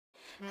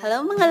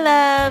Hello mga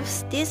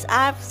loves! This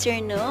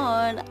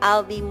afternoon,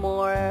 I'll be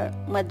more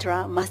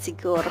madrama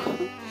siguro.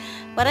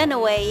 But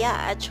anyway, yeah,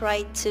 I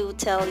try to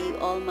tell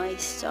you all my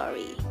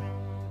story.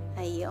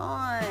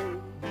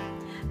 Ayon.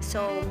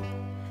 So,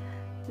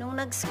 nung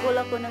nag-school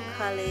ako ng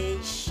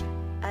college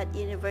at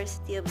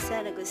University of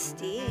San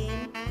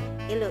Agustin,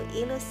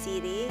 Iloilo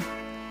City,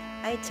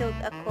 I took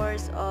a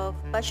course of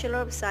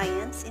Bachelor of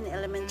Science in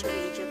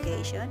Elementary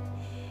Education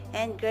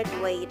and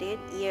graduated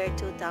year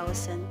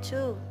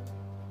 2002.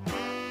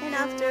 And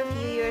after a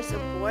few years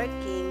of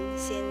working,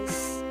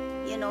 since,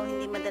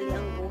 hindi madali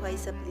ang buhay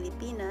sa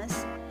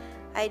Pilipinas,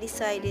 I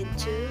decided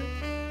to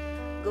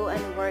go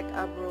and work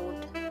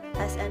abroad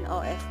as an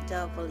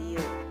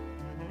OFW.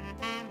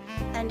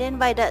 And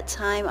then by that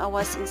time, I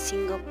was in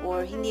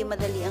Singapore. Hindi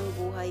madali ang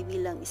buhay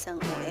bilang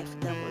isang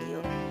OFW.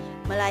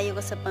 Malayo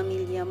ka sa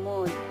pamilya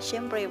mo.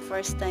 Siyempre,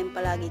 first time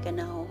palagi ka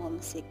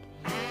na-homesick.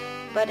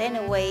 But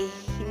anyway,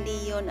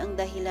 hindi yon ang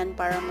dahilan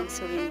para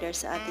mag-surrender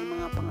sa ating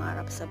mga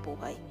pangarap sa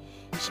buhay.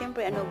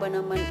 Siyempre, ano ba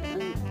naman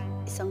ang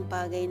isang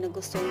bagay na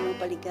gusto mo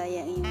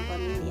paligaya ang iyong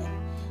pamilya?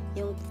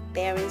 Yung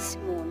parents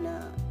mo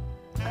na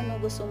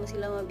gusto mo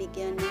sila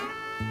mabigyan ng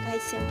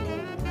kahit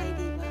simpleng buhay,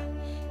 diba?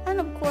 And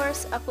of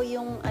course, ako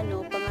yung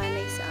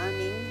panganay sa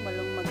aming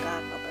walong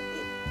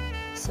magkakapatid.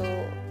 So,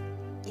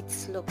 it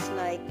looks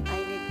like I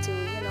need to,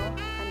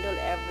 handle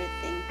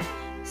everything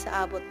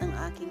sa abot ng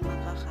aking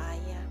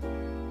makakaya.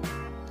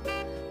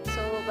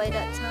 So, by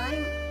that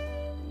time,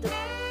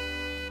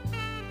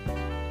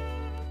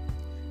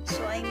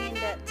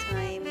 that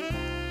time,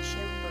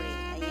 syempre,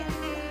 ayan,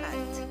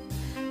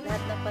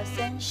 lahat na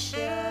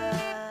pasensya,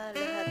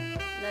 lahat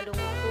na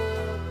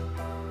lungkot,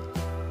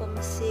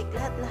 homesick,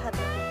 lahat na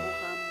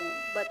kukuha mo.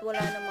 But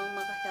wala namang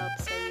makahelp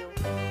sa'yo,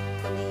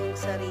 kundi yung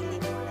sarili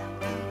mo lang.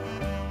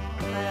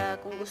 Para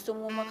kung gusto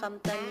mo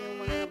makamtan yung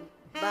mga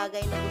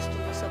bagay na gusto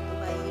mo sa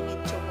buhay, you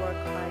need to work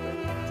hard on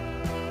it.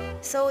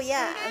 So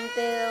yeah,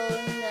 until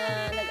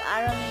na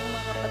nag-aral na yung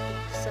mga kapatid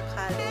ko sa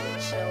college,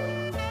 so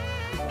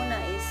una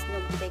is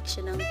nag-take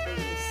siya ng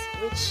quiz,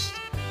 which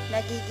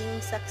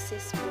nagiging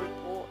successful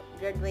po,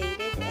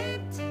 graduated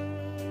and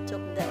took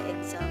the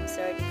exam,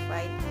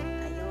 certified.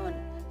 Ayun,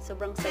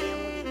 sobrang saya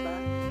mo, diba?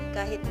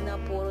 Kahit na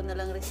puro na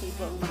lang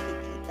resibo ang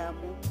makikita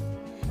mo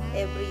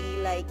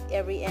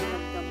every end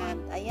of the month,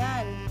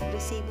 ayan,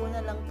 resibo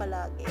na lang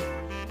palagi,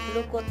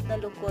 lukot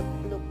na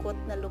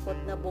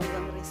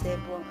bonggang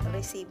resibo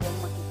ang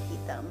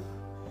makikita mo.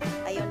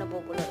 Ayun,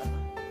 nabubulol ako.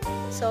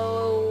 So,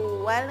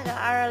 while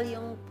nag-aaral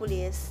yung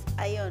pulis,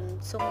 ayun,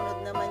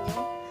 sumunod naman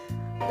yung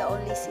the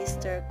only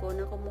sister ko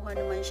na kumuha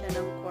naman siya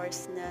ng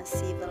course na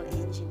civil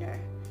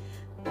engineer.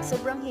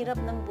 Sobrang hirap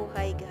ng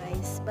buhay,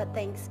 guys, but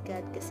thanks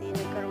God kasi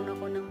nagkaroon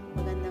ako ng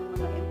magandang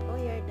mga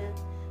employer na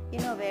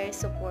very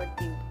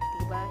supportive,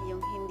 diba?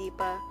 Yung hindi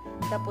pa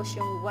tapos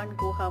yung one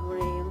kuha mo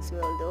na yung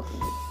sweldo.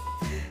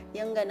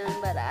 Yung ganun,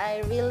 but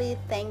I really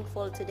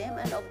thankful to them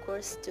and of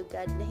course to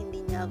God na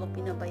hindi niya ako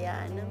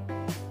pinabayaan ng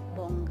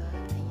bongga.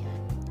 Ayan,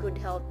 good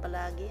health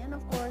palagi. And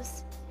of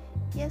course,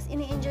 yes,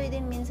 ini-enjoy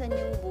din minsan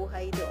yung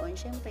buhay doon.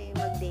 Siyempre,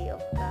 mag-day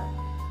off ka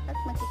at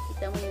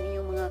makikita mo yung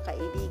inyong mga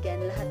kaibigan,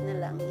 lahat na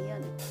lang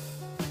yan.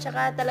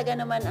 Tsaka talaga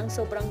naman ang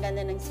sobrang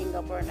ganda ng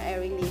Singapore na I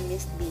really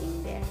missed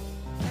being there.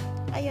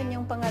 Ayun,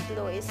 yung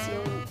pangatlo is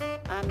yung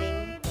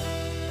aming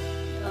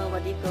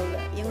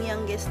yung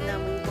youngest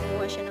namin,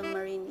 kumuha siya ng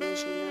marine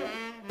engineer.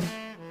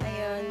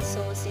 Ayun, so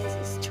since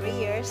it's 3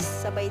 years,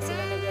 sabay sila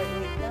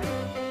nag-graduate ng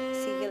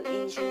civil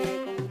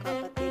engineer kong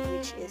kapatid,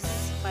 which is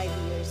 5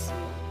 years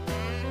yun.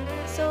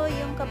 So,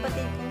 yung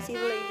kapatid kong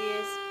civil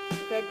engineer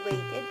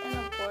graduated and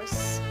of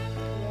course,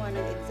 kumuha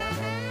ng exam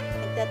at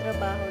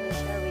nagtatrabaho na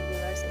siya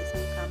regular sa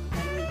isang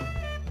company.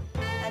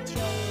 At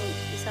yung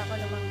isa ko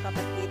namang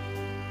kapatid,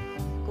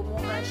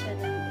 kumuha siya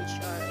ng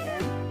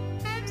HRM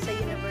sa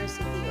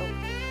University of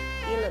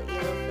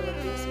Iloilo,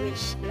 Philippines,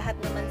 which lahat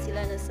naman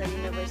sila nasa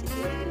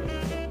University of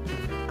Iloilo.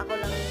 Ako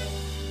lang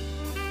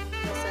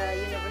nasa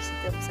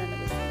University of San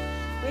Agustin,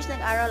 which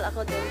nag-aral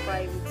ako doon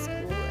private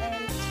school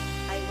and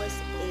I was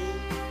a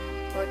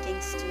working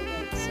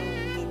student, so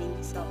meaning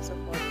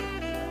self-supported.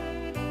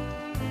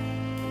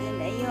 And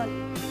ayun,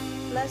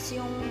 plus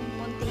yung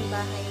munting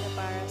bahay na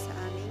para sa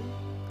aming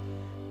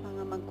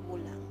mga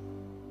magulang.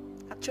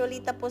 Actually,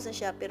 tapos na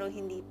siya pero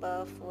hindi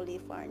pa fully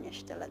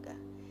furnished talaga.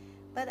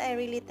 But I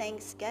really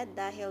thanks God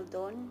dahil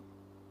doon,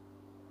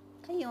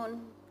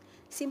 ayun,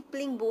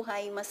 simpleng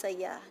buhay,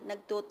 masaya,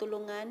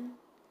 nagtutulungan,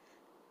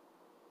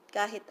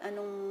 kahit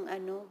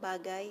anong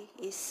bagay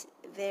is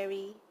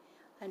very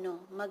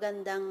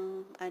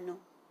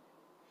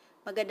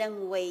magandang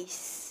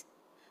ways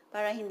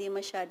para hindi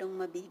masyadong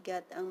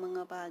mabigat ang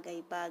mga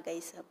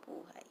bagay-bagay sa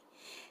buhay.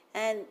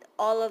 And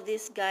all of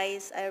this,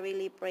 guys, I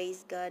really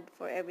praise God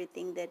for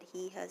everything that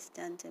He has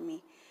done to me.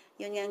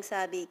 Yun nga ang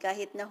sabi,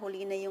 kahit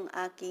nahuli na yung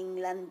aking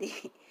landi,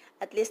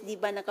 at least di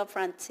ba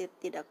naka-front seat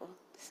din ako.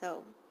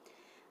 So,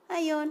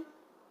 ayun.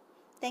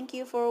 Thank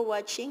you for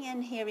watching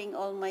and hearing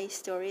all my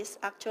stories.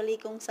 Actually,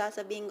 kung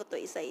sasabihin ko to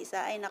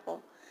isa-isa, ay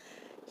nako,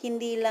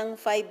 hindi lang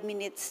 5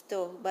 minutes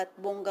to, but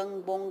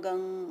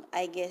bonggang-bonggang,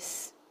 I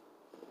guess,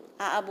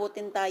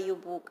 aabutin tayo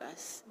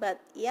bukas.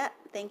 But yeah,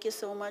 thank you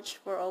so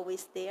much for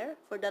always there,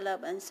 for the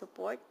love and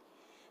support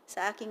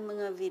sa aking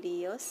mga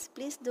videos.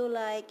 Please do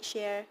like,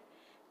 share,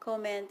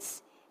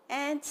 comments,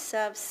 and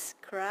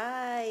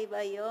subscribe.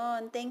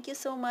 Ayon. Thank you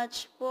so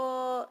much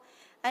po.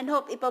 And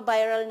hope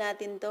ipa-viral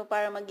natin to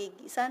para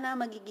sana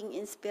magiging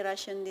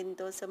inspirasyon din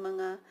to sa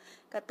mga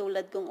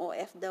katulad kong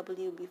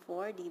OFW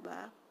before, di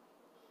ba?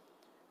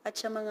 At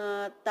sa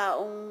mga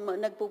taong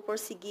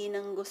nagpupursigi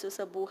ng gusto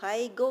sa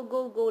buhay, go,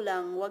 go, go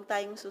lang. Huwag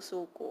tayong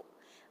susuko.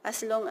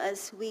 As long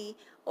as we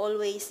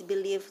always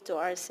believe to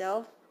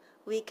ourselves,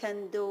 we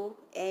can do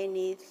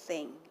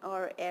anything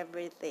or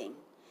everything.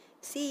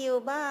 See you.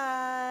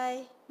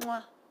 Bye!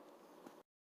 Mwah!